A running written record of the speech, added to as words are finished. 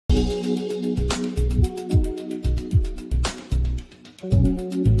What's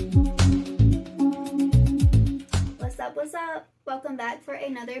up? Welcome back for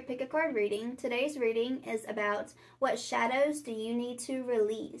another pick a card reading. Today's reading is about what shadows do you need to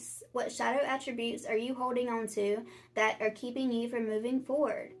release? What shadow attributes are you holding on to that are keeping you from moving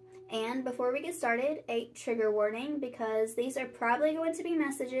forward? And before we get started, a trigger warning, because these are probably going to be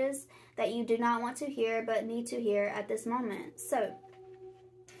messages that you do not want to hear but need to hear at this moment. So,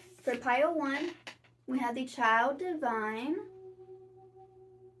 for pile 1, we have the Child Divine.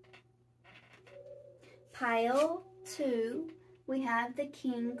 Pile 2, we have the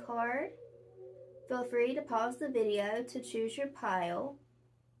King card. Feel free to pause the video to choose your pile.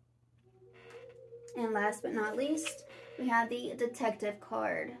 And last but not least, we have the Detective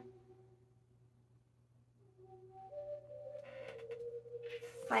card.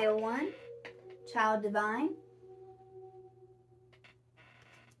 Pile 1, Child Divine.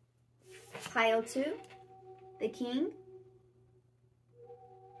 Pile 2, the King.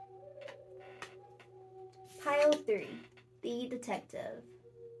 Pile 3, the Detective.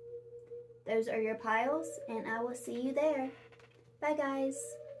 Those are your piles, and I will see you there. Bye, guys.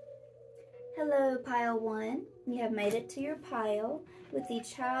 Hello, pile 1. You have made it to your pile with the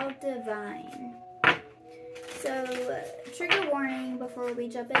Child Divine. So, trigger warning before we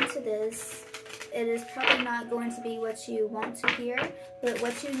jump into this. It is probably not going to be what you want to hear, but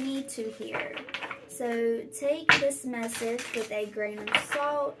what you need to hear. So, take this message with a grain of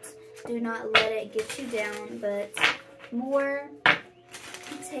salt. Do not let it get you down, but more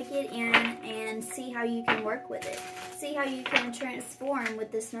take it in and see how you can work with it. See how you can transform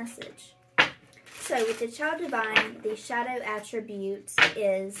with this message. So with the Child Divine, the shadow attribute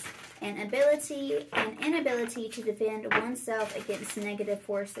is an inability to defend oneself against negative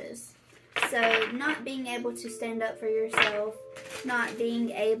forces. So not being able to stand up for yourself, not being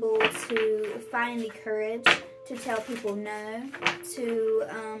able to find the courage to tell people no, to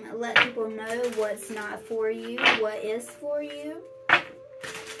let people know what's not for you, what is for you.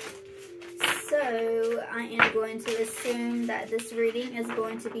 So I am going to assume that this reading is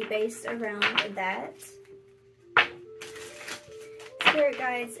going to be based around that. Spirit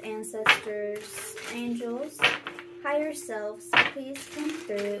guides, ancestors, angels, higher selves, please come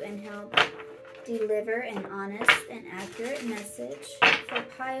through and help deliver an honest and accurate message for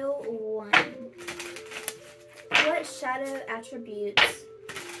pile 1. What shadow attributes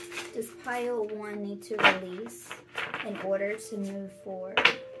does pile 1 need to release in order to move forward?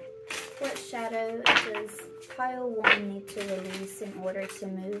 What shadow does pile 1 need to release in order to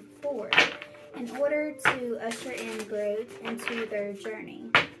move forward? In order to usher in growth into their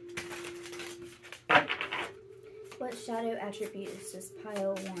journey? What shadow attributes does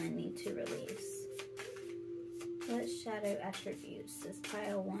pile 1 need to release? What shadow attributes does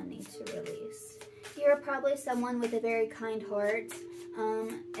pile 1 need to release? You're probably someone with a very kind heart,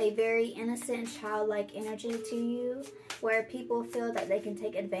 a very innocent, childlike energy to you, where people feel that they can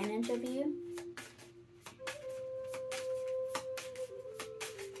take advantage of you.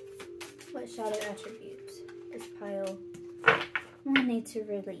 What shadow attribute does pile 1 need to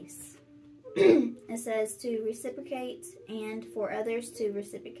release? It says to reciprocate and for others to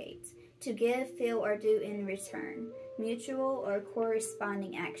reciprocate. To give, feel, or do in return. Mutual or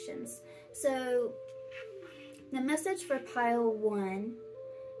corresponding actions. So, the message for pile 1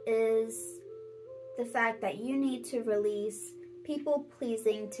 is the fact that you need to release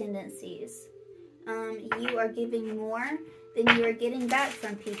people-pleasing tendencies. You are giving more than you are getting back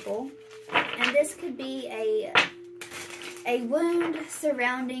from people. And this could be a wound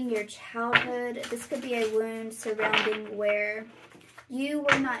surrounding your childhood. This could be a wound surrounding where you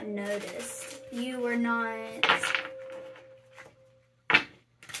were not noticed. You were not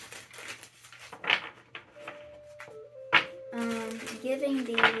giving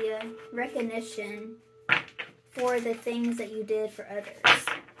the recognition for the things that you did for others,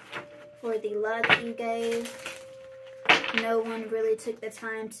 for the love that you gave. No one really took the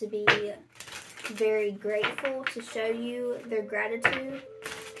time to be very grateful, to show you their gratitude.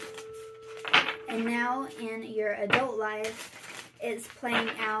 And now in your adult life, it's playing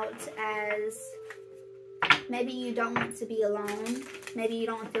out as maybe you don't want to be alone. Maybe you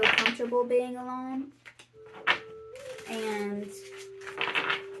don't feel comfortable being alone. And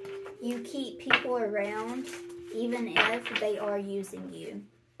you keep people around even if they are using you.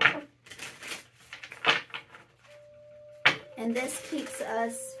 And this keeps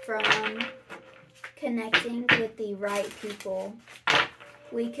us from connecting with the right people.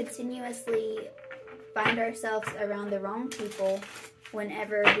 We continuously find ourselves around the wrong people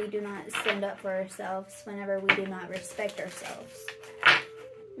whenever we do not stand up for ourselves, whenever we do not respect ourselves.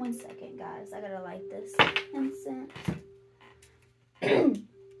 1 second. guys. I gotta light this incense.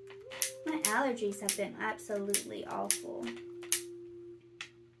 My allergies have been absolutely awful.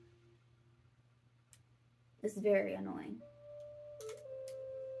 It's very annoying.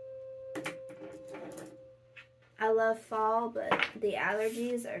 I love fall, but the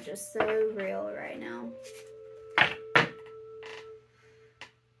allergies are just so real right now.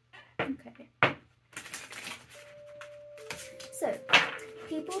 Okay. So,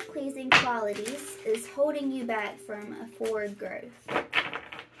 people-pleasing qualities is holding you back from a forward growth.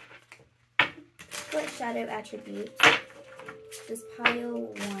 What shadow attribute does pile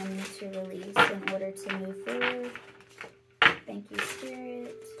 1 to release in order to move forward? Thank you,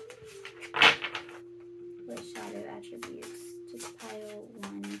 Spirit. What shadow attributes does pile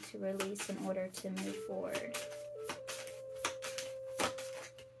 1 to release in order to move forward?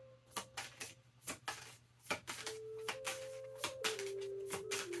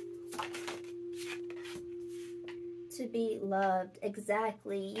 To be loved.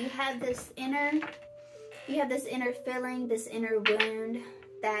 Exactly. You have this inner feeling, this inner wound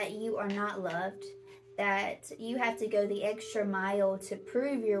that you are not loved, that you have to go the extra mile to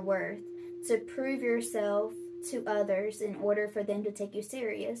prove your worth, to prove yourself to others in order for them to take you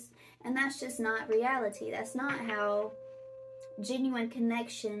serious. And that's just not reality. That's not how genuine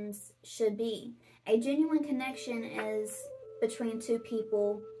connections should be. A genuine connection is between two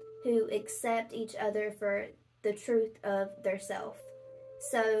people who accept each other for the truth of their self.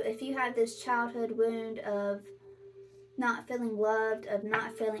 So if you have this childhood wound of not feeling loved, of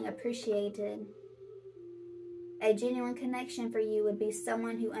not feeling appreciated, a genuine connection for you would be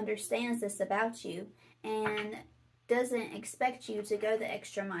someone who understands this about you and doesn't expect you to go the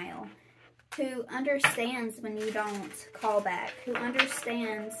extra mile, who understands when you don't call back, who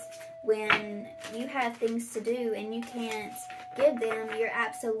understands when you have things to do and you can't give them your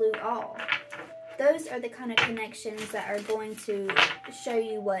absolute all. Those are the kind of connections that are going to show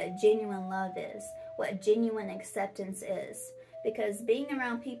you what genuine love is, what genuine acceptance is. Because being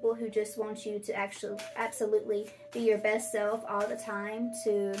around people who just want you to actually absolutely be your best self all the time,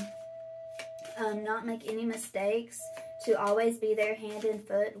 to not make any mistakes, to always be there hand and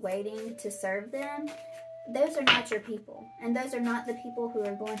foot waiting to serve them, those are not your people. And those are not the people who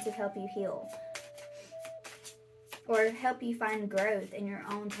are going to help you heal or help you find growth in your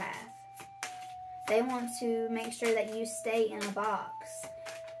own path. They want to make sure that you stay in a box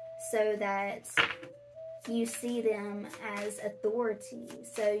so that you see them as authority.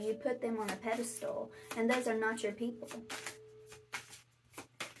 So you put them on a pedestal, and those are not your people.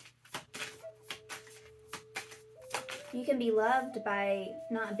 You can be loved by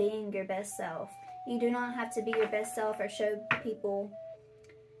not being your best self. You do not have to be your best self or show people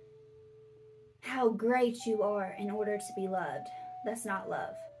how great you are in order to be loved. That's not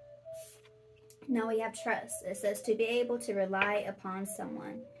love. Now we have trust. It says to be able to rely upon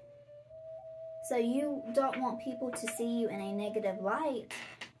someone. So you don't want people to see you in a negative light,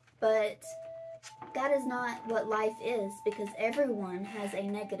 but that is not what life is, because everyone has a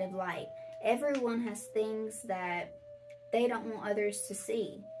negative light. Everyone has things that they don't want others to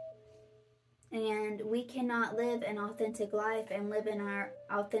see. And we cannot live an authentic life and live in our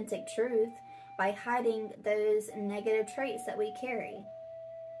authentic truth by hiding those negative traits that we carry.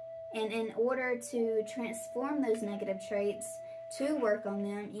 And in order to transform those negative traits, to work on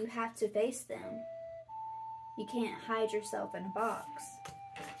them, you have to face them. You can't hide yourself in a box.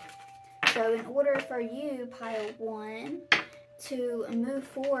 So in order for you, pile 1, to move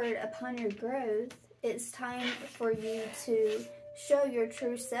forward upon your growth, it's time for you to show your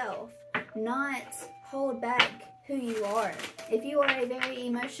true self, not hold back who you are. If you are a very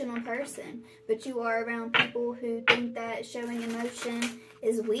emotional person, but you are around people who think that showing emotion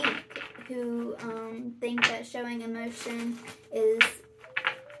is weak, who think that showing emotion is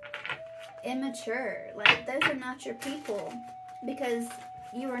immature, like, those are not your people, because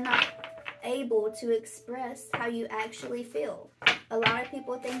you are not able to express how you actually feel. A lot of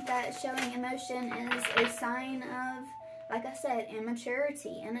people think that showing emotion is a sign of, like I said,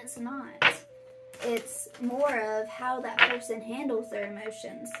 immaturity, and it's not. It's more of how that person handles their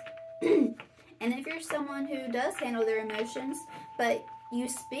emotions. And if you're someone who does handle their emotions, but you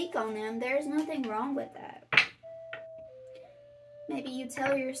speak on them, there's nothing wrong with that. Maybe you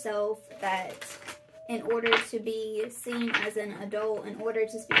tell yourself that in order to be seen as an adult, in order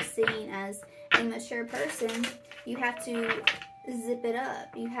to be seen as a mature person, you have to zip it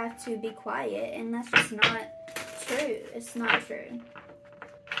up. You have to be quiet, and that's just not true. It's not true.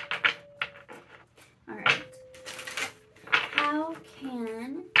 Alright. How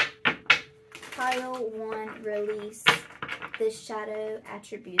can pile 1 release this shadow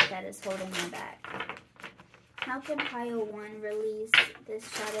attribute that is holding them back? How can pile 1 release this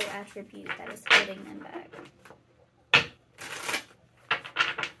shadow attribute that is holding them back?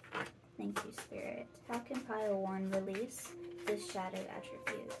 Thank you, Spirit. How can pile 1 release this shadow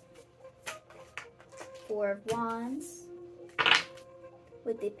attribute? 4 of Wands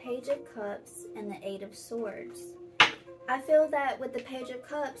with the Page of Cups and the 8 of Swords. I feel that with the Page of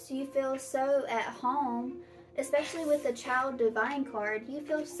Cups, you feel so at home, especially with the Child Divine card. You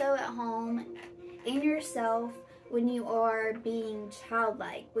feel so at home in yourself when you are being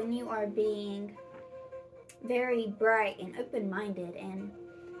childlike, when you are being very bright and open-minded and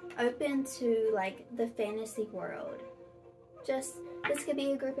open to like the fantasy world. Just, this could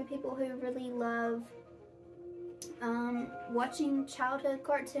be a group of people who really love watching childhood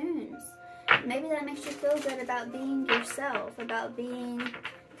cartoons. Maybe that makes you feel good about being yourself, about being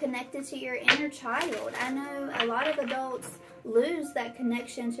connected to your inner child. I know a lot of adults lose that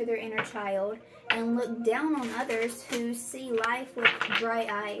connection to their inner child and look down on others who see life with bright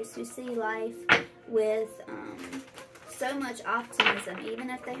eyes, who see life with so much optimism. Even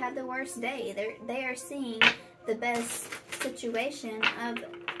if they have the worst day, they are seeing the best situation of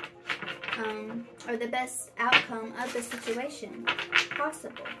or the best outcome of the situation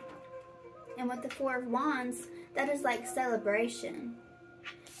possible. And with the 4 of Wands, that is like celebration.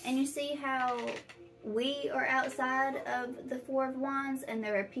 And you see how we are outside of the 4 of Wands and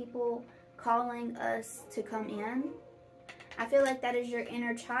there are people calling us to come in. I feel like that is your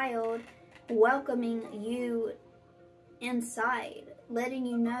inner child welcoming you inside, letting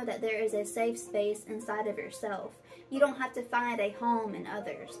you know that there is a safe space inside of yourself. You don't have to find a home in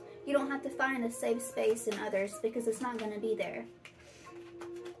others. You don't have to find a safe space in others because it's not going to be there.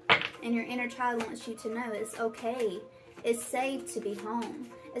 And your inner child wants you to know it's okay. It's safe to be home,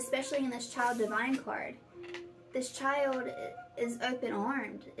 especially in this Child Divine card. This child is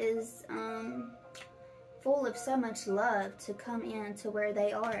open-armed, is full of so much love to come in to where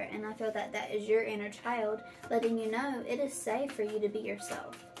they are. And I feel that that is your inner child letting you know it is safe for you to be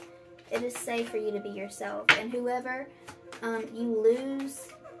yourself. It is safe for you to be yourself. And whoever you lose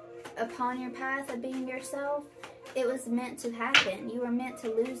upon your path of being yourself, it was meant to happen. You were meant to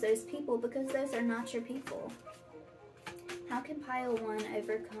lose those people because those are not your people. How can pile 1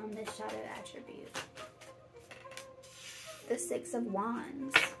 overcome this shadow attribute? The 6 of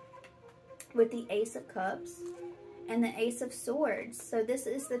Wands with the Ace of Cups and the Ace of Swords. So this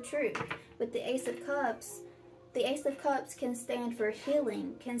is the truth. With the Ace of Cups can stand for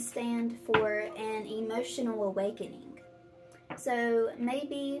healing, can stand for an emotional awakening. So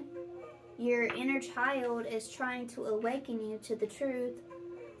maybe your inner child is trying to awaken you to the truth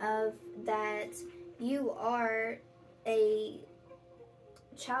of that you are a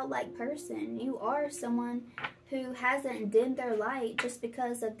childlike person. You are someone who hasn't dimmed their light just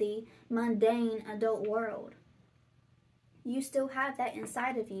because of the mundane adult world. You still have that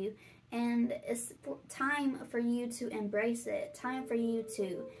inside of you, and it's time for you to embrace it. Time for you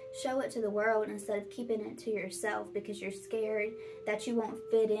to show it to the world instead of keeping it to yourself because you're scared that you won't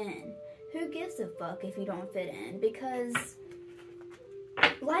fit in. Who gives a fuck if you don't fit in? Because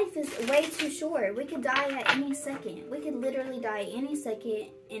life is way too short. We could die at any second. We could literally die any second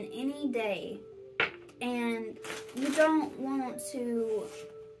in any day. And you don't want to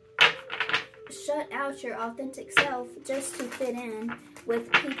shut out your authentic self just to fit in with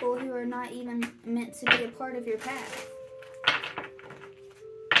people who are not even meant to be a part of your path.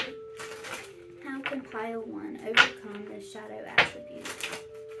 How can pile 1 overcome this shadow attribute?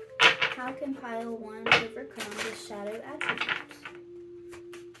 How can pile 1 overcome this shadow attribute?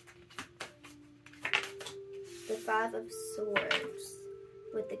 The 5 of Swords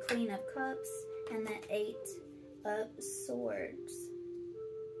with the Queen of Cups and the 8 of Swords.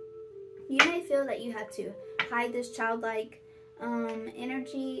 You may feel that you have to hide this childlike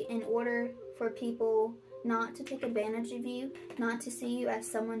energy in order for people not to take advantage of you, not to see you as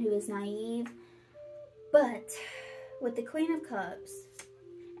someone who is naive. But with the Queen of Cups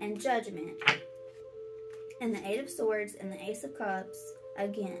and Judgment and the 8 of Swords and the Ace of Cups,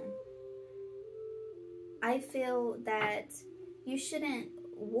 again, I feel that you shouldn't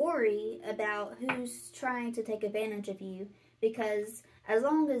worry about who's trying to take advantage of you, because as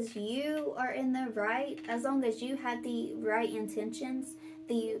long as you are in the right, as long as you have the right intentions,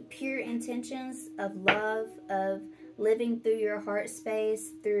 the pure intentions of love, of living through your heart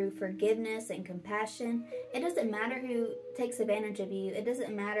space, through forgiveness and compassion, it doesn't matter who takes advantage of you. It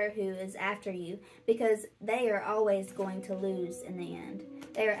doesn't matter who is after you, because they are always going to lose in the end.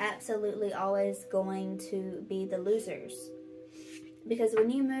 They are absolutely always going to be the losers. Because when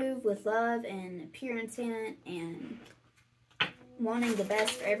you move with love and pure intent and wanting the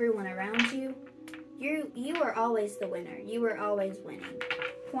best for everyone around you, you are always the winner. You are always winning.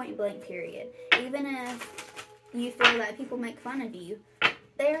 Point blank, period. Even if you feel that people make fun of you,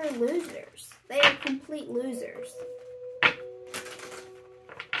 they are losers. They are complete losers.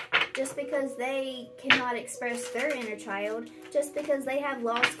 Just because they cannot express their inner child, just because they have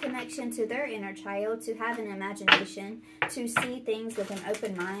lost connection to their inner child, to have an imagination, to see things with an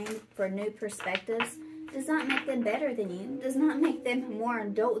open mind for new perspectives, does not make them better than you, does not make them more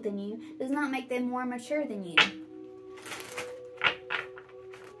adult than you, does not make them more mature than you.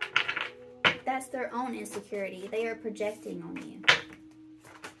 That's their own insecurity. They are projecting on you.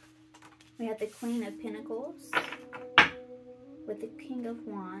 We have the Queen of Pentacles with the King of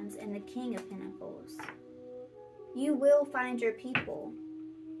Wands and the King of Pentacles. You will find your people.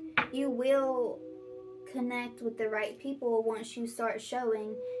 You will connect with the right people once you start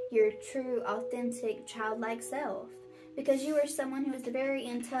showing your true, authentic, childlike self. Because you are someone who is very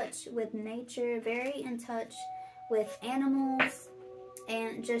in touch with nature, very in touch with animals,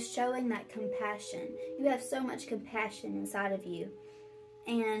 and just showing that compassion. You have so much compassion inside of you.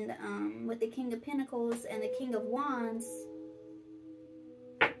 And with the King of Pentacles and the King of Wands,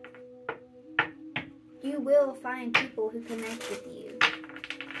 you will find people who connect with you.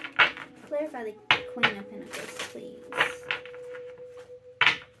 Clarify the Queen of Pentacles, please.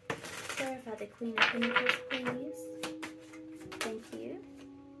 Clarify the Queen of Pentacles, please. Thank you.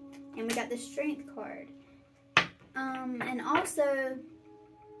 And we got the Strength card. And also,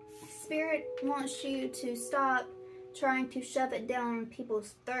 Spirit wants you to stop trying to shove it down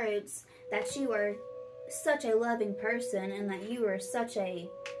people's throats that you are such a loving person and that you are such a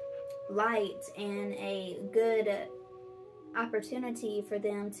light and a good opportunity for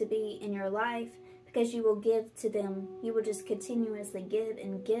them to be in your life, because you will give to them. You will just continuously give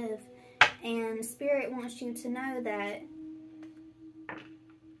and give. And Spirit wants you to know that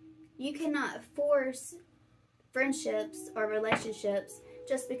you cannot force friendships or relationships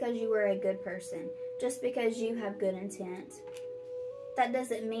just because you are a good person, just because you have good intent. That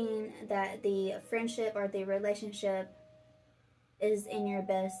doesn't mean that the friendship or the relationship is in your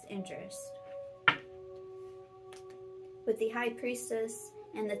best interest. With the High Priestess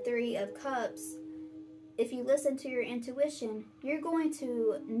and the Three of Cups, if you listen to your intuition, you're going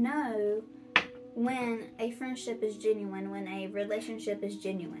to know when a friendship is genuine, when a relationship is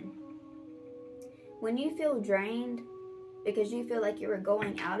genuine. When you feel drained because you feel like you are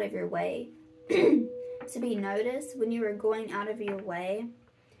going out of your way to be noticed, when you are going out of your way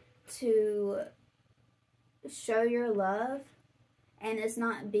to show your love, and it's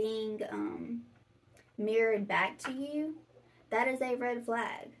not being mirrored back to you, that is a red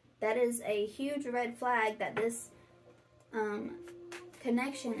flag. That is a huge red flag that this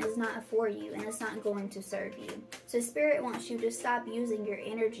connection is not for you and it's not going to serve you. So Spirit wants you to stop using your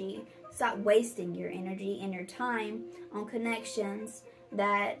energy, stop wasting your energy and your time on connections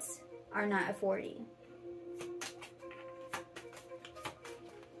that are not for you.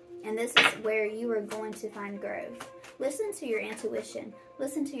 And this is where you are going to find growth. Listen to your intuition.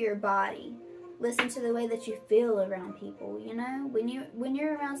 Listen to your body. Listen to the way that you feel around people. You know, when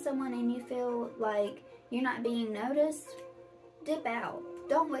you're around someone and you feel like you're not being noticed, dip out.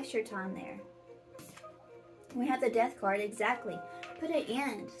 Don't waste your time there. We have the Death card, exactly. Put an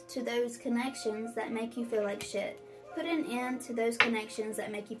end to those connections that make you feel like shit. Put an end to those connections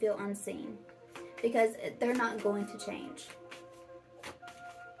that make you feel unseen, because they're not going to change.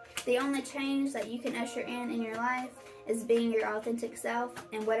 The only change that you can usher in your life is being your authentic self,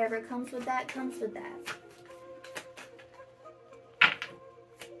 and whatever comes with that, comes with that.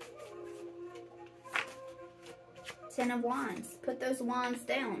 Ten of Wands. Put those wands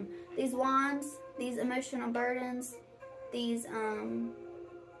down. These wands, these emotional burdens, these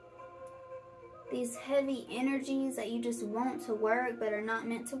heavy energies that you just want to work but are not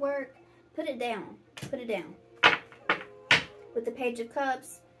meant to work, put it down. Put it down. With the Page of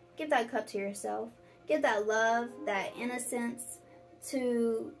Cups, give that cup to yourself. Give that love, that innocence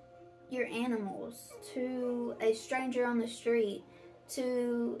to your animals, to a stranger on the street,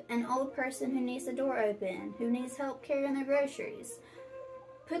 to an old person who needs the door open, who needs help carrying their groceries.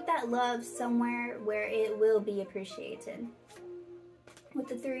 Put that love somewhere where it will be appreciated. With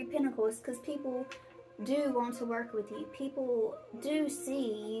the Three of Pentacles, because people do want to work with you. People do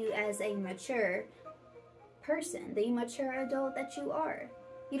see you as a mature person, the mature adult that you are.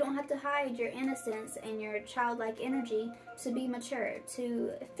 You don't have to hide your innocence and your childlike energy to be mature,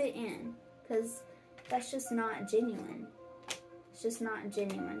 to fit in, because that's just not genuine. It's just not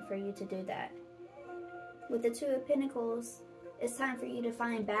genuine for you to do that. With the Two of Pentacles, it's time for you to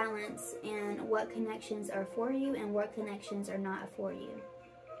find balance in what connections are for you and what connections are not for you.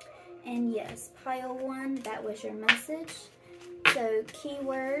 And yes, pile 1, that was your message. So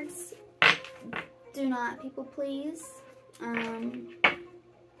keywords, do not people please.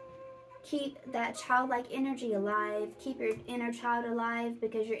 Keep that childlike energy alive. Keep your inner child alive,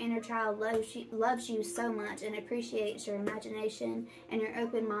 because your inner child loves you so much and appreciates your imagination and your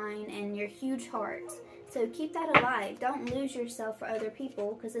open mind and your huge heart. So keep that alive. Don't lose yourself for other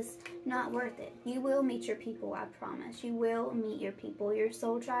people, because it's not worth it. You will meet your people, I promise. You will meet your people, your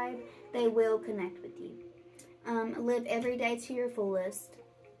soul tribe. They will connect with you. Live every day to your fullest.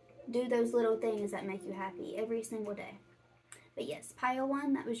 Do those little things that make you happy every single day. But yes, pile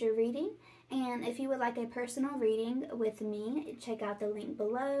 1, that was your reading. And if you would like a personal reading with me, check out the link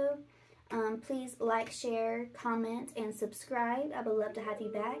below. Please like, share, comment, and subscribe. I would love to have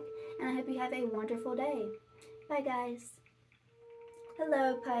you back. And I hope you have a wonderful day. Bye, guys.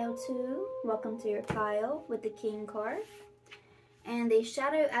 Hello, pile 2. Welcome to your pile with the King card. And the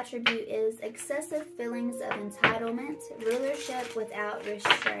shadow attribute is excessive feelings of entitlement, rulership without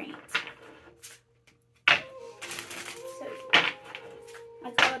restraint. So,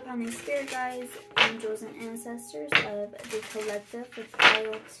 I call upon the spirit guides, angels, and ancestors of the collective of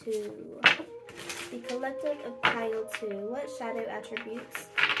pile 2. The collective of pile 2. What shadow attributes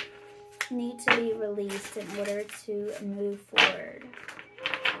need to be released in order to move forward?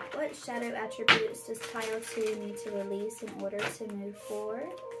 What shadow attributes does pile 2 need to release in order to move forward?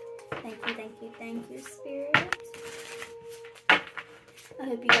 Thank you, thank you, thank you, Spirit. I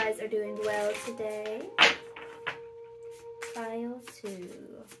hope you guys are doing well today. Pile 2.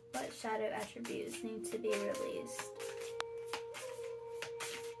 What shadow attributes need to be released?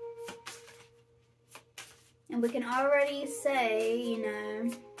 And we can already say, you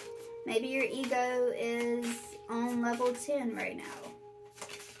know, maybe your ego is on level 10 right now.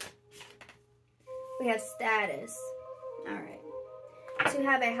 We have status. Alright. To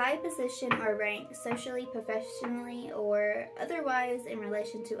have a high position or rank socially, professionally, or otherwise in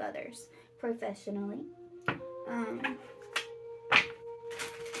relation to others. Professionally.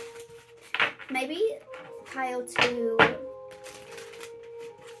 Maybe pile 2,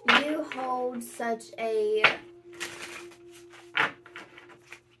 you hold such a...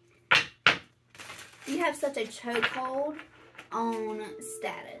 You have such a chokehold on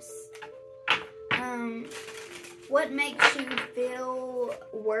status. What makes you feel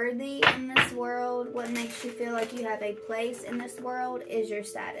worthy in this world, what makes you feel like you have a place in this world is your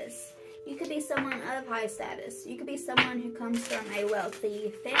status. You could be someone of high status. You could be someone who comes from a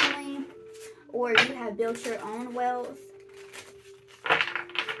wealthy family, or you have built your own wealth.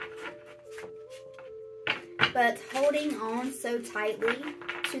 But holding on so tightly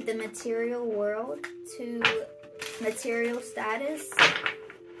to the material world, to material status,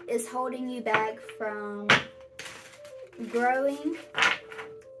 is holding you back from growing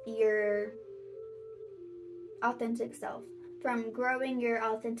your authentic self, from growing your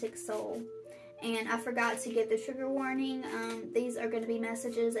authentic soul. And I forgot to give the trigger warning. These are going to be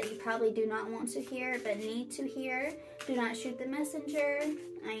messages that you probably do not want to hear, but need to hear. Do not shoot the messenger.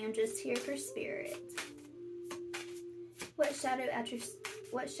 I am just here for spirit. What shadow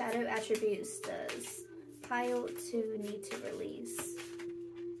attributes does pile 2 need to release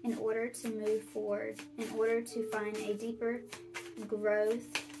in order to move forward, in order to find a deeper growth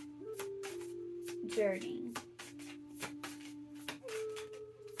journey?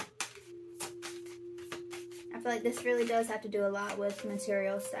 I feel like this really does have to do a lot with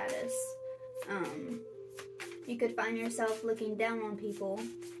material status. You could find yourself looking down on people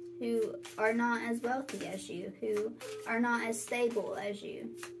who are not as wealthy as you, who are not as stable as you.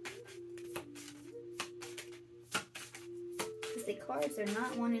 Because the cards are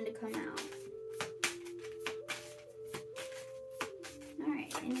not wanting to come out.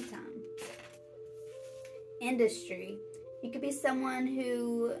 Alright, anytime. Industry. You could be someone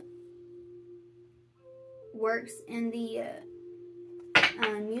who works in the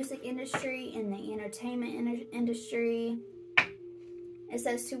music industry, in the entertainment industry. It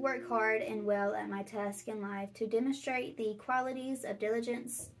says to work hard and well at my task in life, to demonstrate the qualities of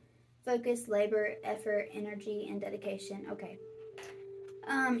diligence, focus, labor, effort, energy, and dedication. Okay.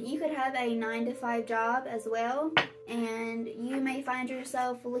 You could have a 9-to-5 job as well, and you may find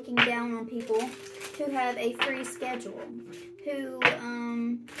yourself looking down on people who have a free schedule, who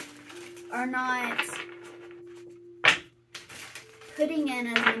are not putting in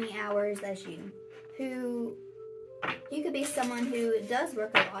as many hours as you, who... You could be someone who does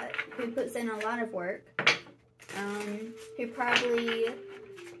work a lot, who puts in a lot of work, who probably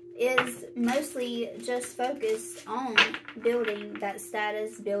is mostly just focused on building that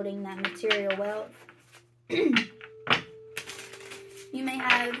status, building that material wealth. You may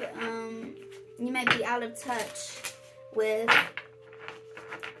have, you may be out of touch with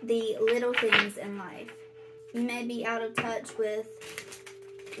the little things in life. You may be out of touch with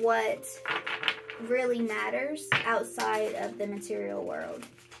what really matters outside of the material world.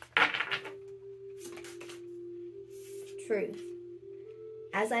 Truth.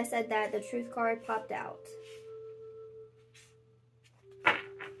 As I said that, the truth card popped out.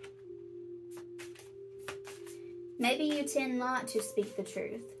 Maybe you tend not to speak the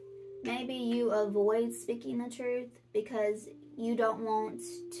truth. Maybe you avoid speaking the truth because you don't want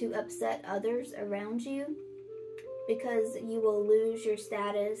to upset others around you, because you will lose your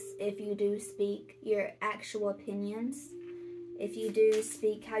status if you do speak your actual opinions, if you do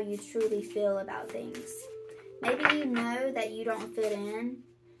speak how you truly feel about things. Maybe you know that you don't fit in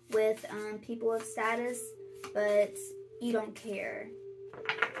with people of status, but you don't care.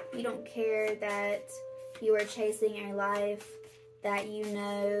 You don't care that you are chasing a life that you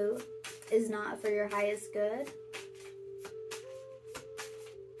know is not for your highest good.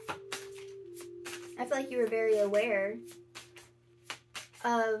 I feel like you were very aware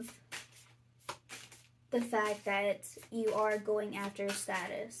of the fact that you are going after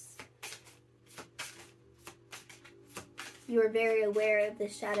status. You are very aware of the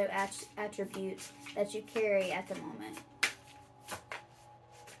shadow attribute that you carry at the moment.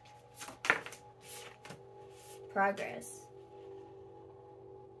 Progress.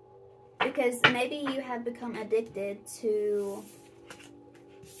 Because maybe you have become addicted to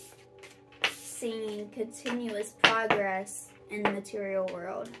seeing continuous progress in the material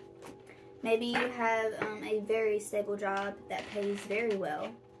world. Maybe you have a very stable job that pays very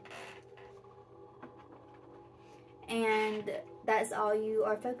well, and that's all you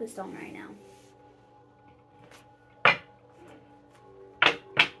are focused on right now.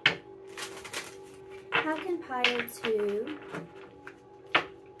 How can Pile 2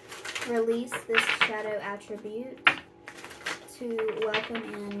 release this shadow attribute to welcome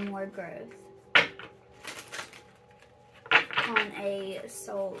in more growth on a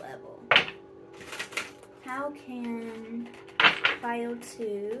soul level? How can Pile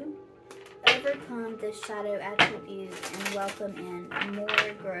 2 overcome this shadow attribute and welcome in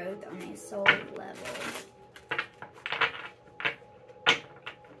more growth on a soul level?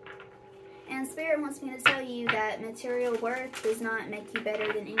 And Spirit wants me to tell you that material worth does not make you better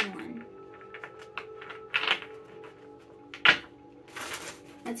than anyone.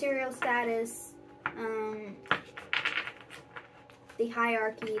 Material status, the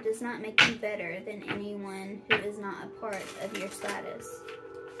hierarchy does not make you better than anyone who is not a part of your status.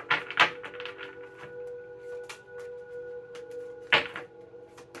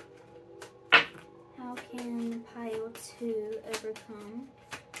 How can Pile 2 overcome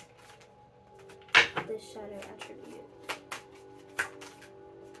this shadow attribute?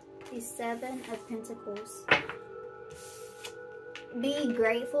 The 7 of Pentacles. Be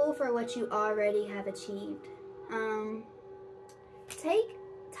grateful for what you already have achieved. Take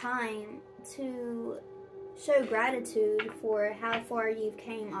time to show gratitude for how far you've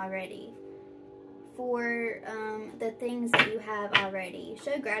came already, for the things that you have already.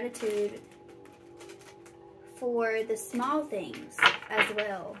 Show gratitude for the small things as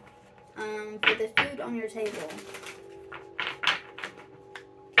well, for the food on your table,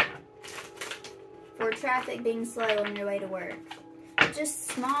 for traffic being slow on your way to work. Just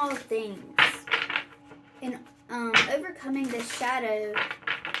small things. And overcoming this shadow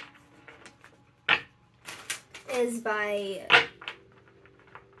is by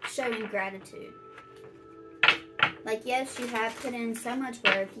showing gratitude. Like, yes, you have put in so much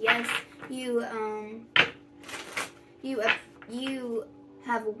work. Yes, you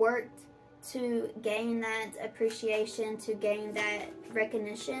have worked to gain that appreciation, to gain that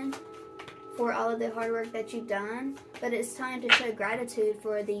recognition for all of the hard work that you've done. But it's time to show gratitude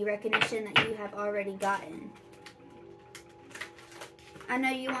for the recognition that you have already gotten. I know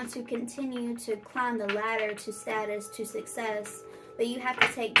you want to continue to climb the ladder to status, to success, but you have to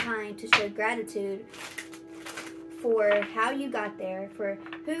take time to show gratitude for how you got there, for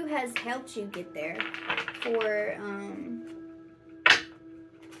who has helped you get there, for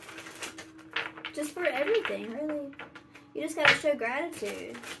just for everything, really. You just got to show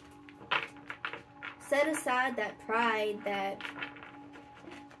gratitude. Set aside that pride that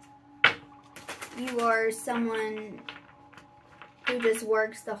you are someone who just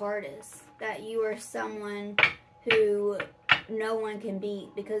works the hardest, that you are someone who no one can beat,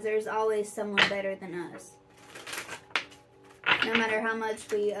 because there's always someone better than us. No matter how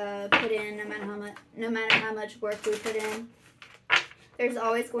much we put in, no matter how much work we put in, there's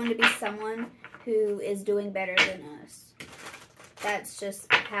always going to be someone who is doing better than us. That's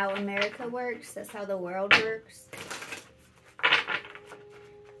just how America works. That's how the world works.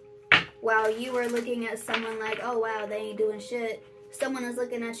 While you were looking at someone like, oh wow, they ain't doing shit, someone is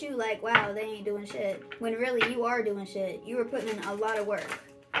looking at you like, wow, they ain't doing shit. When really you are doing shit. You were putting in a lot of work.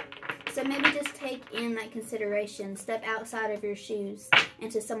 So maybe just take in that consideration. Step outside of your shoes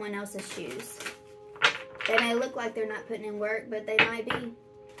into someone else's shoes. They may look like they're not putting in work, but they might be.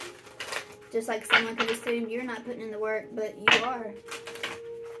 Just like someone could assume you're not putting in the work, but you are.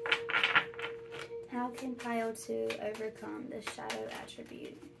 How can pile 2 overcome the shadow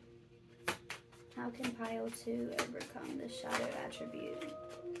attribute? How can pile 2 overcome the shadow attribute?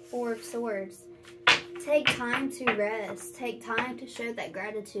 4 of Swords. Take time to rest. Take time to show that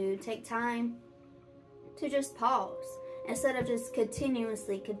gratitude. Take time to just pause. Instead of just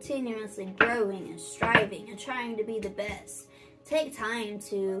continuously growing and striving and trying to be the best. Take time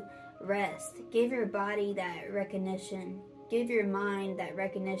to rest. Give your body that recognition. Give your mind that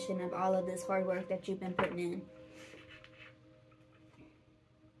recognition of all of this hard work that you've been putting in.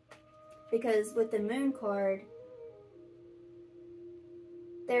 Because with the Moon card,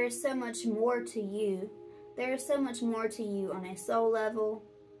 there is so much more to you. There is so much more to you on a soul level,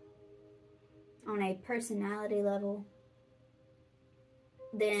 on a personality level,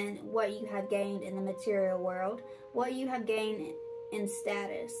 than what you have gained in the material world, what you have gained in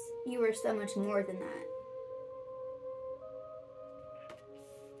status. You are so much more than that.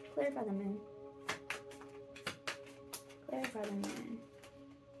 Clarify the Moon. Clarify the Moon.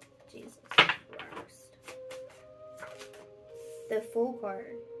 Jesus Christ. The Fool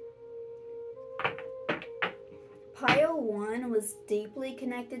card. Pile 1 was deeply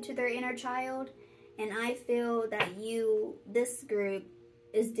connected to their inner child, and I feel that this group,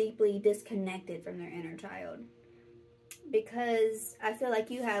 is deeply disconnected from their inner child. Because I feel like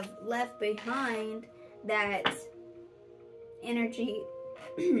you have left behind that energy,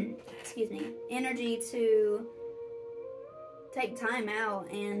 excuse me, energy to take time out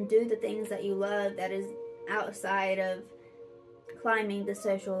and do the things that you love that is outside of climbing the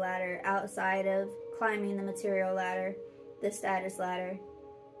social ladder, outside of climbing the material ladder, the status ladder.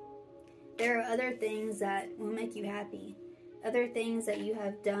 There are other things that will make you happy. Other things that you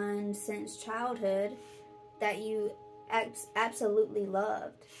have done since childhood that you absolutely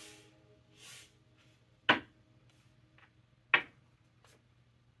loved.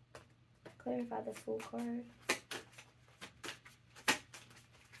 Clarify the Fool card.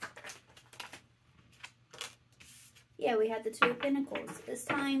 Yeah, we have the 2 of Pentacles. It's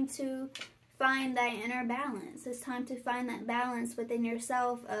time to find that inner balance. It's time to find that balance within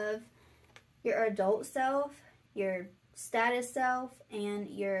yourself of your adult self, your status self, and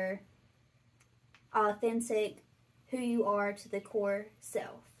your authentic who you are to the core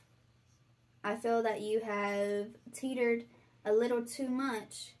self. I feel that you have teetered a little too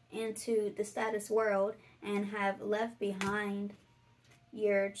much into the status world and have left behind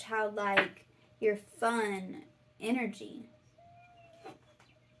your childlike, your fun energy.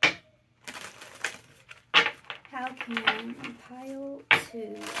 How can pile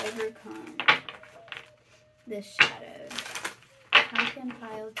 2 overcome the shadow? How can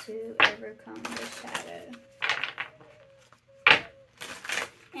pile 2 overcome the shadow?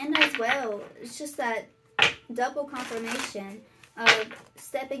 And as well, it's just that double confirmation of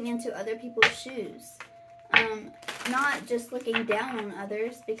stepping into other people's shoes. Not just looking down on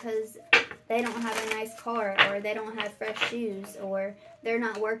others because they don't have a nice car, or they don't have fresh shoes, or they're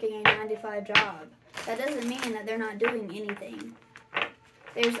not working a 9-to-5 job. That doesn't mean that they're not doing anything.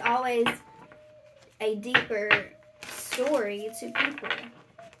 There's always a deeper story to people.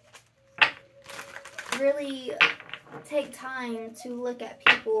 Really take time to look at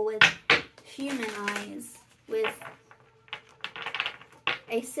people with human eyes, with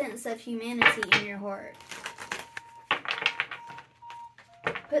a sense of humanity in your heart.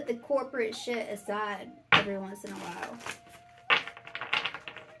 Put the corporate shit aside every once in a while.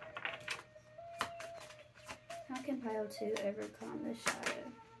 How can pile 2 overcome the shadow?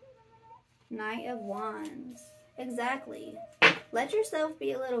 Knight of Wands. Exactly. Let yourself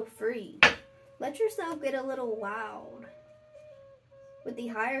be a little free. Let yourself get a little wild. With the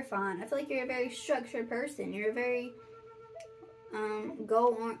Hierophant, I feel like you're a very structured person. You're a very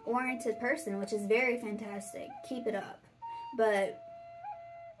goal-oriented person, which is very fantastic. Keep it up. But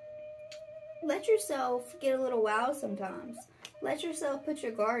let yourself get a little wild sometimes. Let yourself put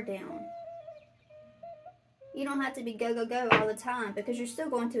your guard down. You don't have to be go, go, go all the time because you're still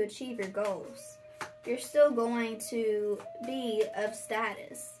going to achieve your goals. you're still going to be of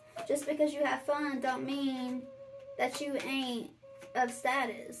status. Just because you have fun don't mean that you ain't of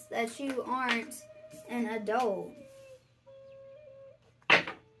status, that you aren't an adult.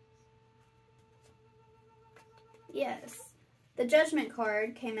 Yes. The Judgment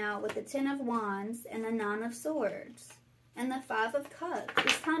card came out with the 10 of Wands and the 9 of Swords and the 5 of Cups.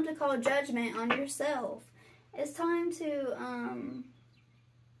 It's time to call judgment on yourself. It's time to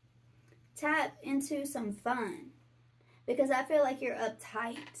tap into some fun, because I feel like you're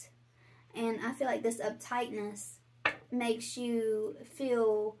uptight, and I feel like this uptightness makes you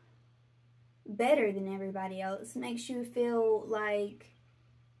feel better than everybody else, makes you feel like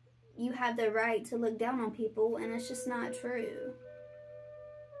you have the right to look down on people, and it's just not true.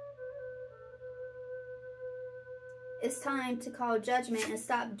 It's time to call judgment and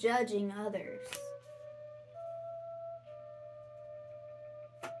stop judging others.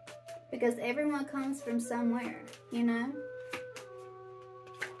 Because everyone comes from somewhere, you know?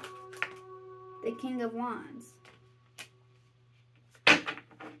 The King of Wands. 3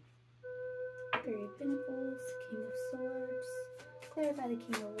 of Pentacles, King of Swords. Clarify the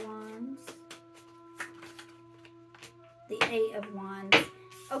King of Wands. The 8 of Wands.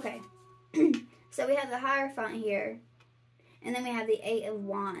 Okay. So we have the Hierophant here. And then we have the 8 of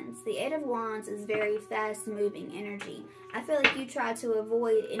Wands. The 8 of Wands is very fast-moving energy. I feel like you try to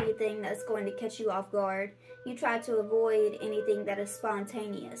avoid anything that's going to catch you off guard. You try to avoid anything that is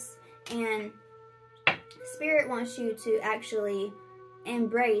spontaneous. And Spirit wants you to actually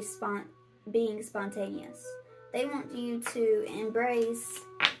embrace being spontaneous. They want you to embrace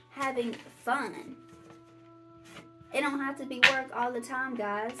having fun. It don't have to be work all the time,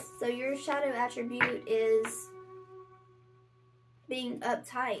 guys. So your shadow attribute is being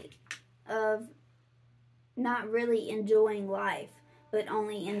uptight, of not really enjoying life, but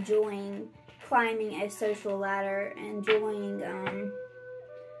only enjoying climbing a social ladder, enjoying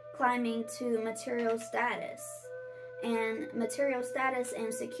climbing to material status. And material status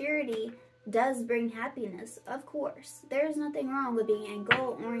and security does bring happiness, of course. There's nothing wrong with being a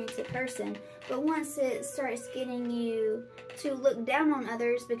goal-oriented person, but once it starts getting you to look down on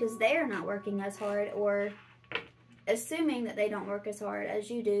others because they are not working as hard, or assuming that they don't work as hard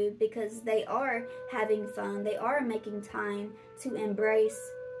as you do because they are having fun, they are making time to embrace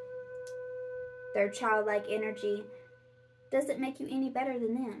their childlike energy, doesn't make you any better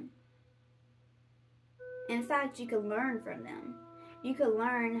than them. In fact, you can learn from them. You can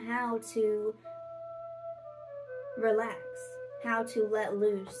learn how to relax, how to let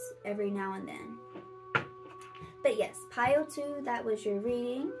loose every now and then. But yes, Pile 2, that was your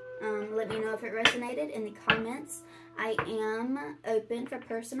reading. Let me know if it resonated in the comments. I am open for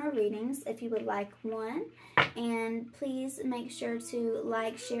personal readings if you would like one. And please make sure to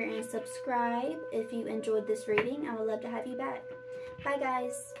like, share, and subscribe if you enjoyed this reading. I would love to have you back. Bye,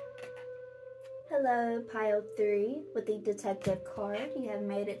 guys. Hello, Pile 3 with the Detective card. You have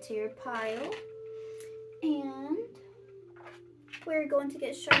made it to your pile. And we're going to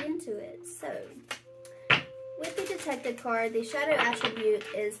get straight into it. So, with the Detective card, the shadow attribute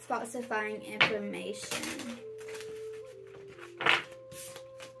is falsifying information.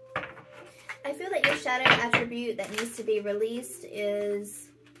 I feel that your shadow attribute that needs to be released is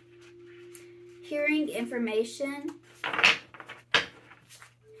hearing information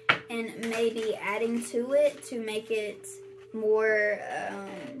and maybe adding to it to make it more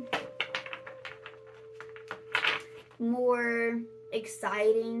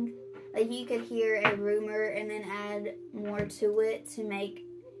exciting. Like you could hear a rumor and then add more to it to make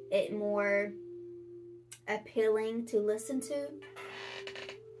it more appealing to listen to.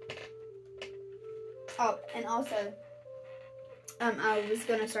 Oh, and also, I was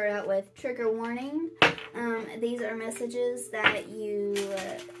going to start out with trigger warning. These are messages that you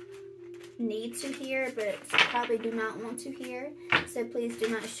need to hear, but probably do not want to hear. So please do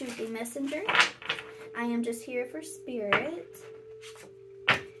not shoot the messenger. I am just here for spirit.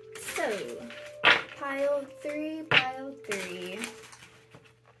 So, Pile 3, Pile 3.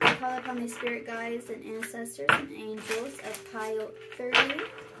 I call upon the spirit guides and ancestors and angels of Pile 3.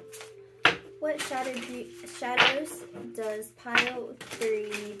 What shadows does Pile 3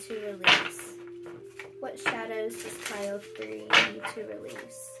 need to release? What shadows does Pile 3 need to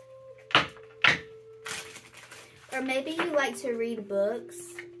release? Or maybe you like to read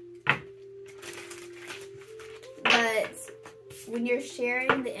books, but when you're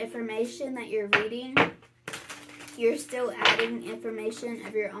sharing the information that you're reading, you're still adding information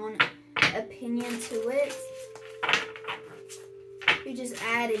of your own opinion to it. You're just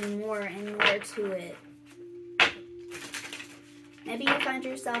adding more and more to it. Maybe you find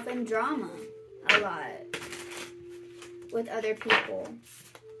yourself in drama a lot with other people.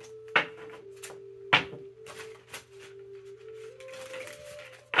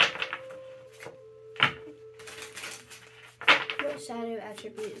 What shadow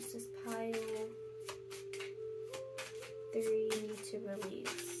attributes does pile 3 need to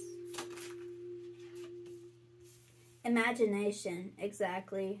release? Imagination,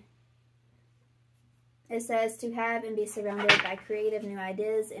 exactly. It says to have and be surrounded by creative new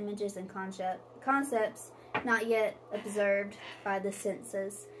ideas, images, and concepts not yet observed by the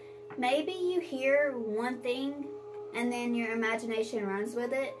senses. Maybe you hear one thing and then your imagination runs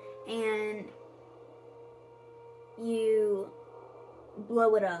with it and you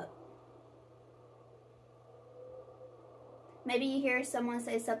blow it up. Maybe you hear someone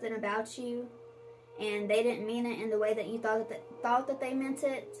say something about you and they didn't mean it in the way that you thought that they meant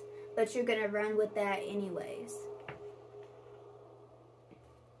it, but you're going to run with that anyways.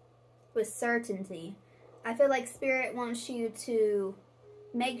 With certainty. I feel like Spirit wants you to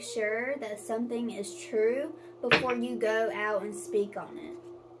make sure that something is true before you go out and speak on it.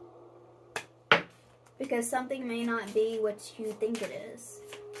 Because something may not be what you think it is.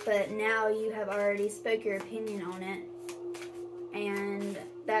 But now you have already spoke your opinion on it. And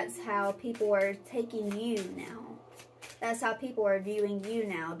that's how people are taking you now. That's how people are viewing you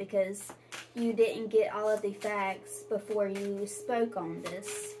now, because you didn't get all of the facts before you spoke on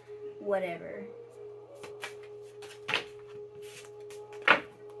this whatever.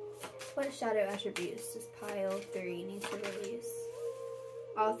 What shadow attributes does pile 3 need to release?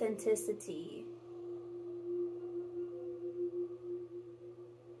 Authenticity.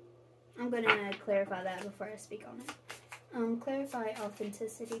 I'm going to clarify that before I speak on it. Clarify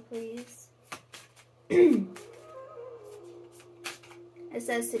authenticity, please. It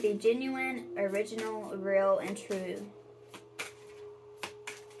says to be genuine, original, real, and true.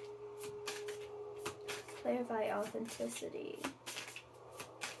 Clarify authenticity.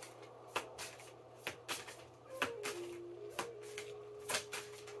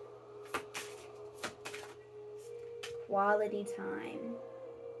 Quality time.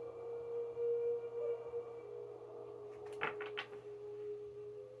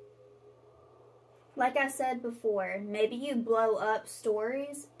 Like I said before, maybe you blow up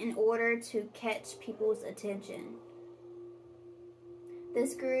stories in order to catch people's attention.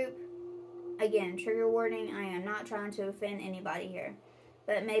 This group, again, trigger warning, I am not trying to offend anybody here,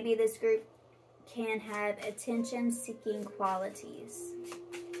 but maybe this group can have attention-seeking qualities.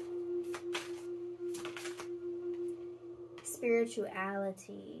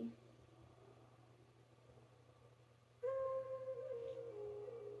 Spirituality.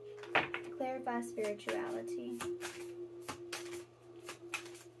 Clarify spirituality.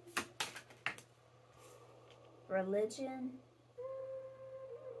 Religion.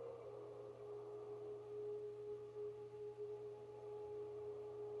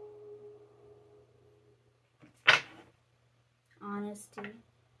 Honesty.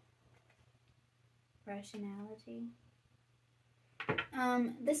 Rationality.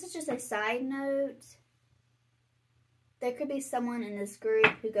 This is just a side note. There could be someone in this group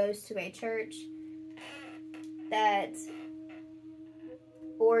who goes to a church that,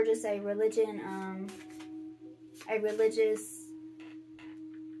 or just a religion, a religious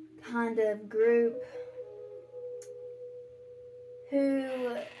kind of group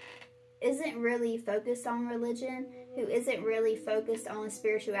who isn't really focused on religion, who isn't really focused on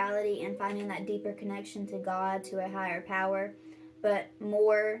spirituality and finding that deeper connection to God, to a higher power, but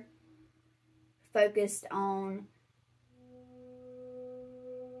more focused on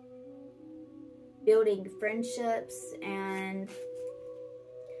building friendships and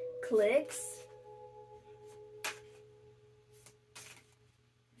cliques.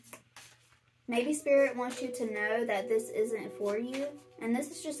 Maybe Spirit wants you to know that this isn't for you. And this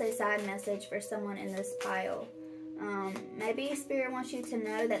is just a side message for someone in this pile. Maybe Spirit wants you to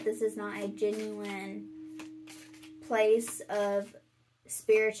know that this is not a genuine place of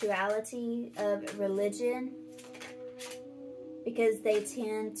spirituality, of religion, because they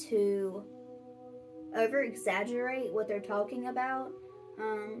tend to over-exaggerate what they're talking about,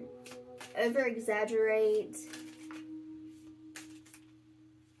 over-exaggerate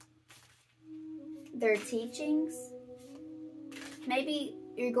their teachings. Maybe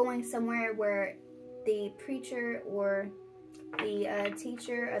you're going somewhere where the preacher or the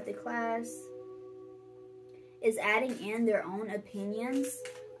teacher of the class is adding in their own opinions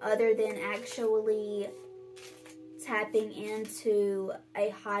other than actually tapping into a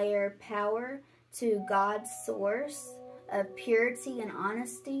higher power, to God's source of purity and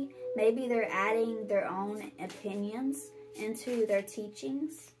honesty. Maybe they're adding their own opinions into their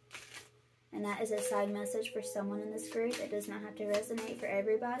teachings. And that is a side message for someone in this group. It does not have to resonate for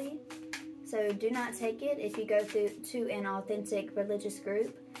everybody. So do not take it if you go to an authentic religious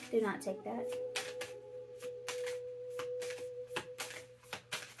group. Do not take that.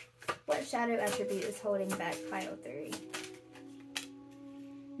 What shadow attribute is holding back pile 3?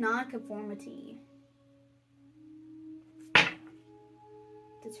 Non-conformity.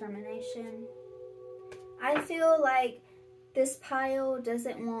 Determination. I feel like this pile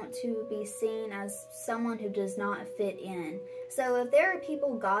doesn't want to be seen as someone who does not fit in. So if there are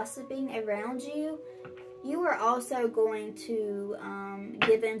people gossiping around you, you are also going to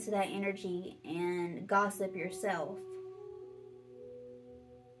give into that energy and gossip yourself.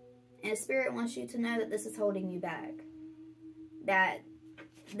 And Spirit wants you to know that this is holding you back. That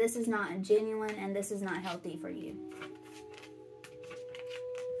this is not genuine and this is not healthy for you.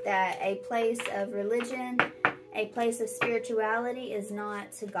 That a place of religion, a place of spirituality is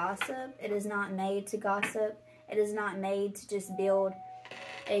not to gossip. It is not made to gossip. It is not made to just build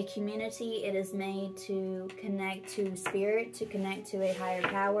a community. It is made to connect to spirit, to connect to a higher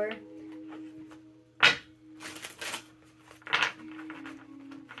power.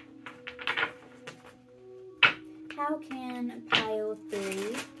 How can pile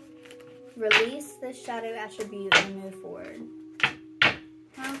 3 release the shadow attribute and move forward?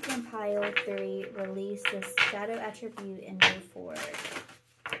 How can pile 3 release this shadow attribute and move forward?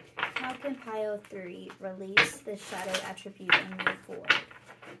 How can pile 3 release the shadow attribute and move forward?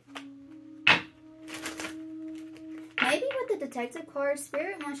 Maybe with the detective card,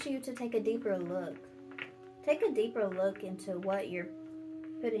 Spirit wants you to take a deeper look. Take a deeper look into what you're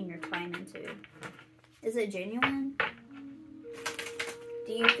putting your time into. Is it genuine?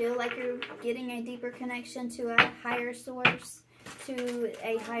 Do you feel like you're getting a deeper connection to a higher source? To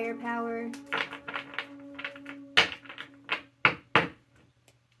a higher power?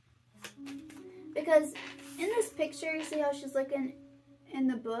 Because in this picture, you see how she's looking in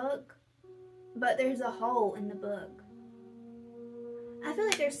the book? But there's a hole in the book. I feel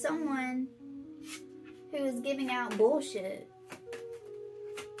like there's someone who is giving out bullshit.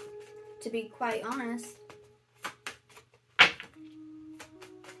 To be quite honest.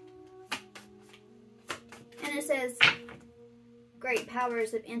 And it says, great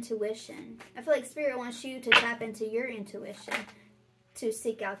powers of intuition. I feel like Spirit wants you to tap into your intuition to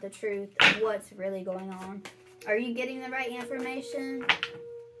seek out the truth of what's really going on. Are you getting the right information?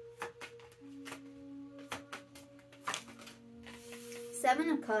 Seven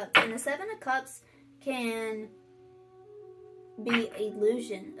of Cups. And the Seven of Cups can be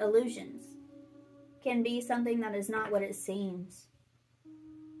illusions. Can be something that is not what it seems.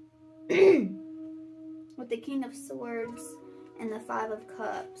 With the King of Swords and the Five of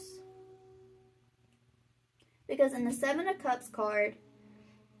Cups. Because in the Seven of Cups card,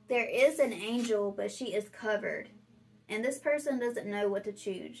 there is an angel, but she is covered. And this person doesn't know what to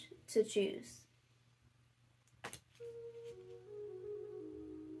choose.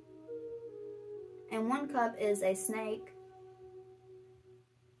 And one cup is a snake.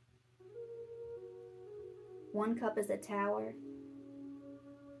 One cup is a tower.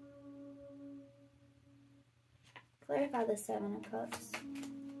 Clarify the Seven of Cups.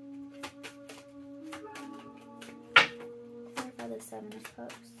 Clarify the Seven of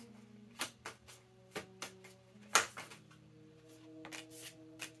Cups.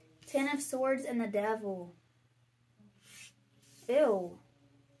 Ten of Swords and the Devil. Ew.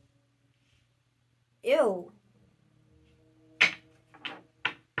 Ew.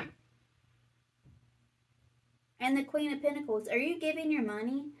 And the Queen of Pentacles. Are you giving your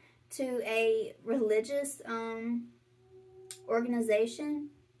money to a religious organization?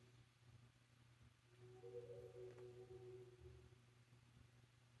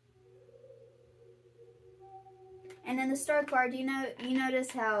 And in the Star card, you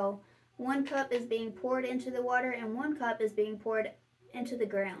notice how one cup is being poured into the water and one cup is being poured into the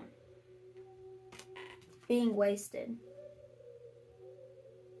ground. Being wasted.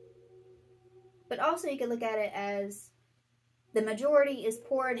 But also you could look at it as the majority is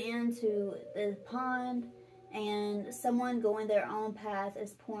poured into the pond and someone going their own path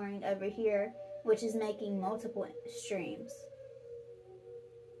is pouring over here, which is making multiple streams.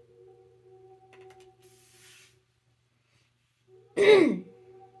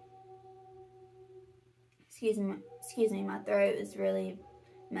 Excuse me, my throat is really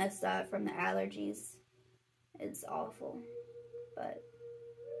messed up from the allergies. It's awful, but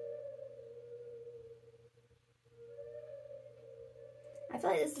I feel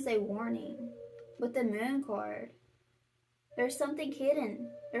like this is a warning with the Moon card. There's something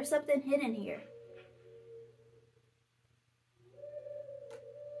hidden. There's something hidden here.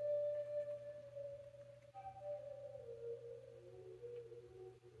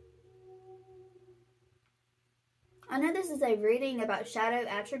 know this is a reading about shadow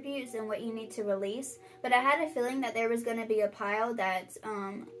attributes and what you need to release, but I had a feeling that there was going to be a pile that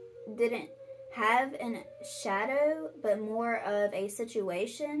didn't have a shadow, but more of a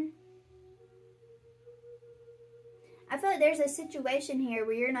situation. I feel like there's a situation here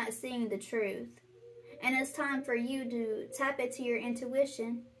where you're not seeing the truth. And it's time for you to tap into your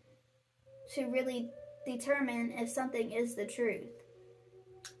intuition to really determine if something is the truth.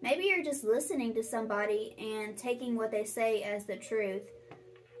 Maybe you're just listening to somebody and taking what they say as the truth,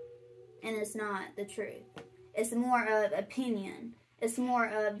 and it's not the truth. It's more of opinion. It's more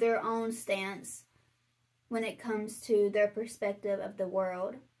of their own stance when it comes to their perspective of the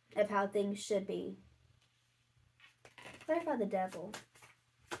world, of how things should be. Clarify the devil.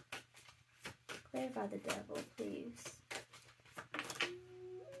 Clarify the devil, please.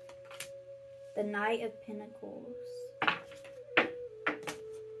 The Knight of Pentacles.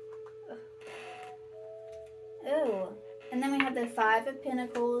 Oh, and then we have the Five of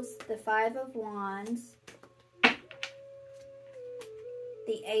Pentacles, the Five of Wands,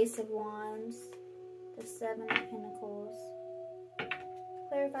 the Ace of Wands, the Seven of Pentacles.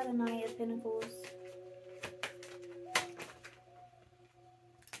 Clarify the Knight of Pentacles.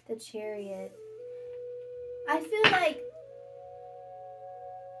 The Chariot. I feel like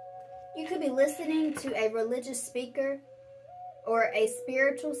you could be listening to a religious speaker or a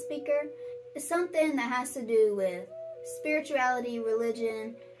spiritual speaker. It's something that has to do with spirituality,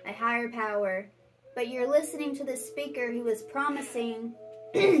 religion, a higher power. But you're listening to this speaker who is promising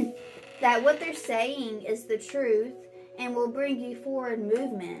that what they're saying is the truth and will bring you forward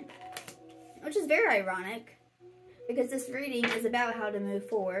movement. Which is very ironic, because this reading is about how to move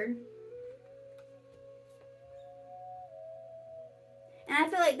forward. And I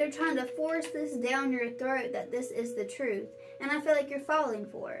feel like they're trying to force this down your throat that this is the truth. And I feel like you're falling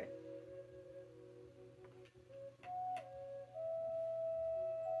for it.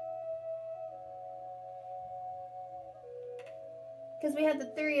 Because we have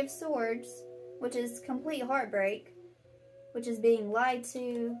the Three of Swords, which is complete heartbreak, which is being lied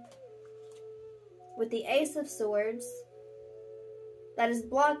to. With the Ace of Swords, that is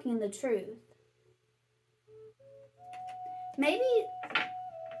blocking the truth. Maybe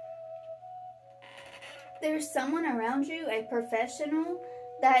there's someone around you, a professional,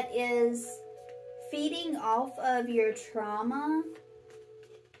 that is feeding off of your trauma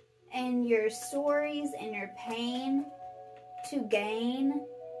and your stories and your pain to gain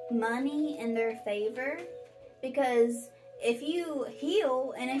money in their favor. Because if you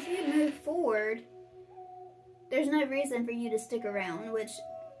heal and if you move forward, there's no reason for you to stick around, which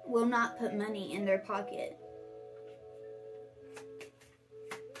will not put money in their pocket.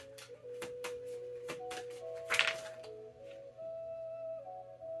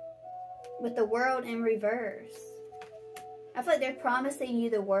 With the World in reverse. I feel like they're promising you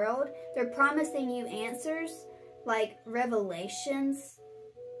the world. They're promising you answers, like revelations,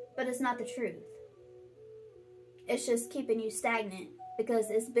 but it's not the truth. It's just keeping you stagnant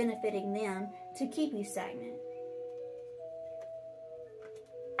because it's benefiting them to keep you stagnant.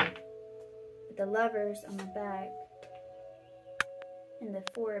 With the Lovers on the back and the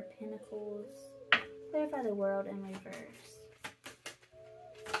Four of Pentacles. Clarify the World in reverse.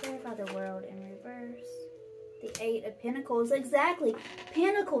 Clarify the World in reverse. The Eight of Pentacles. Exactly.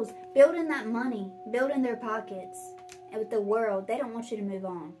 Pentacles. Building that money. Building their pockets. And with the World, they don't want you to move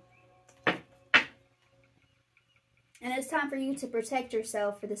on. And it's time for you to protect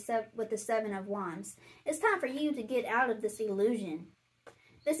yourself with the Seven of Wands. It's time for you to get out of this illusion.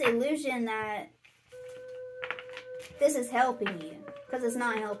 This illusion that this is helping you. Because it's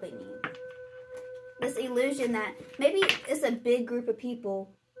not helping you. This illusion that maybe it's a big group of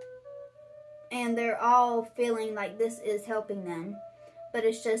people and they're all feeling like this is helping them, but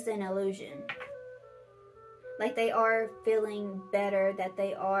it's just an illusion. Like they are feeling better, that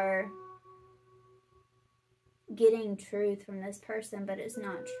they are getting truth from this person, but it's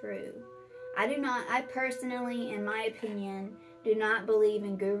not true. I personally, in my opinion, do not believe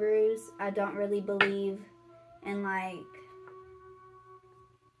in gurus. I don't really believe in, like,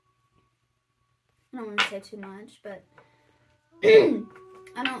 I don't want to say too much, but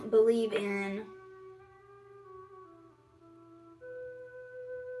I don't believe in,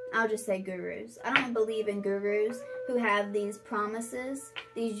 I'll just say gurus. I don't believe in gurus who have these promises,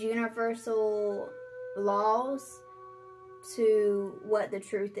 these universal laws to what the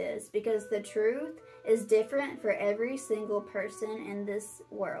truth is. Because the truth is different for every single person in this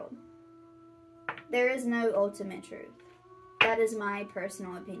world. There is no ultimate truth. That is my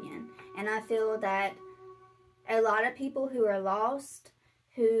personal opinion. And I feel that a lot of people who are lost,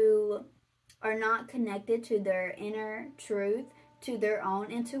 who are not connected to their inner truth, to their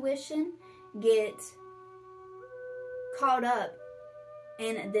own intuition, get caught up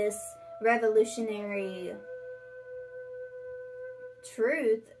in this revolutionary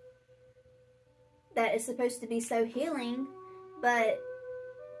truth that is supposed to be so healing, but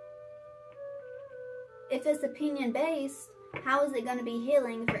if it's opinion based, how is it going to be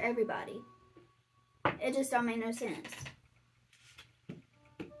healing for everybody? It just don't make no sense.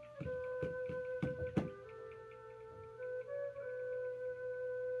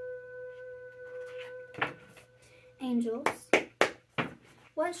 Angels,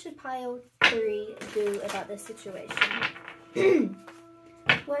 what should pile 3 do about this situation?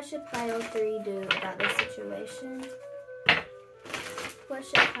 What should pile 3 do about this situation? What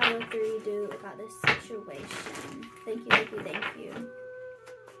should pile 3 do about this situation? Thank you, thank you, thank you.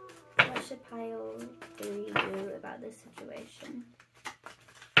 What should pile 3 do about this situation?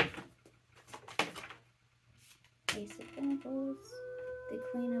 Ace of Pentacles, the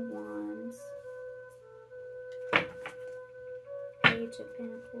Queen of Wands, Page of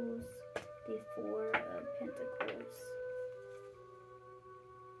Pentacles, the 4 of Pentacles.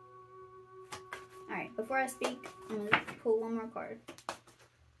 Alright, before I speak, I'm going to pull one more card.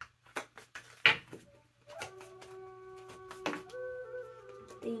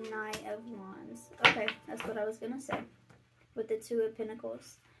 The Knight of Wands. Okay, that's what I was going to say. With the 2 of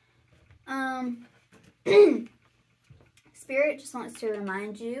Pentacles. Spirit just wants to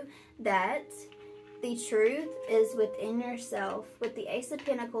remind you that the truth is within yourself. With the Ace of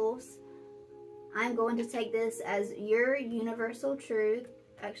Pentacles, I'm going to take this as your universal truth.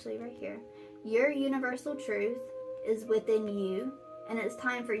 Actually, right here. Your universal truth is within you, and it's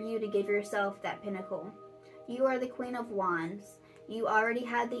time for you to give yourself that pinnacle. You are the Queen of Wands. You already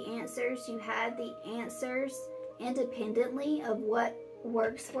had the answers. You had the answers independently of what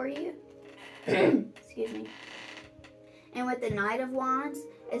works for you. Excuse me. And with the Knight of Wands,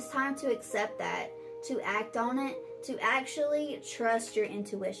 it's time to accept that, to act on it, to actually trust your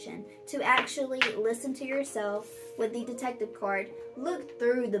intuition, to actually listen to yourself. With the Detective card, look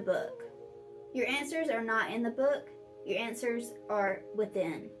through the book. Your answers are not in the book. Your answers are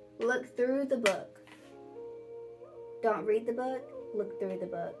within. Look through the book. Don't read the book. Look through the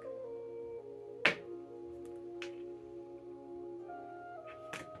book.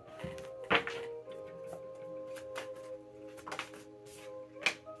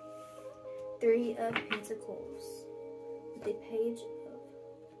 Three of Pentacles. The Page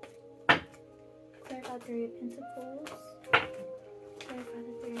of... Clarify 3 of Pentacles. Clarify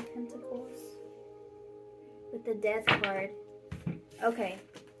the 3 of Pentacles. With the Death card. Okay.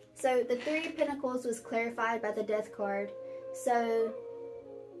 So the 3 of Pentacles was clarified by the Death card. So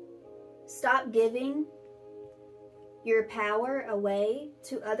stop giving your power away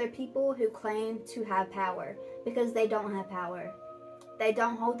to other people who claim to have power, because they don't have power. They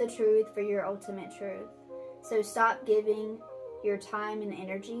don't hold the truth for your ultimate truth. So stop giving your time and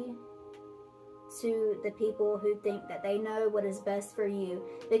energy to the people who think that they know what is best for you,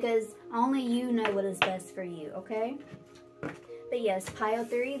 because only you know what is best for you, okay? But yes, pile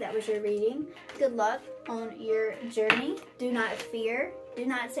 3, that was your reading. Good luck on your journey. Do not fear. Do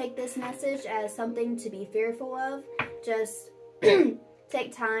not take this message as something to be fearful of. Just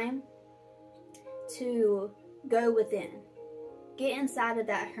take time to go within. Get inside of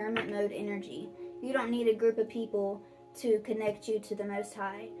that hermit mode energy. You don't need a group of people to connect you to the Most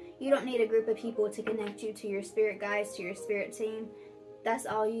High. You don't need a group of people to connect you to your spirit guides, to your spirit team. That's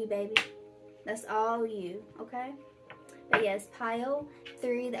all you, baby. That's all you, okay? But yes, pile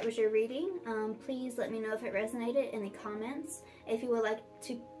 3, that was your reading. Please let me know if it resonated in the comments. If you would like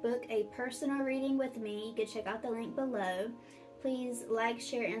to book a personal reading with me, you can check out the link below. Please like,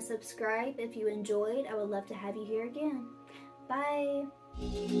 share, and subscribe if you enjoyed. I would love to have you here again. Bye.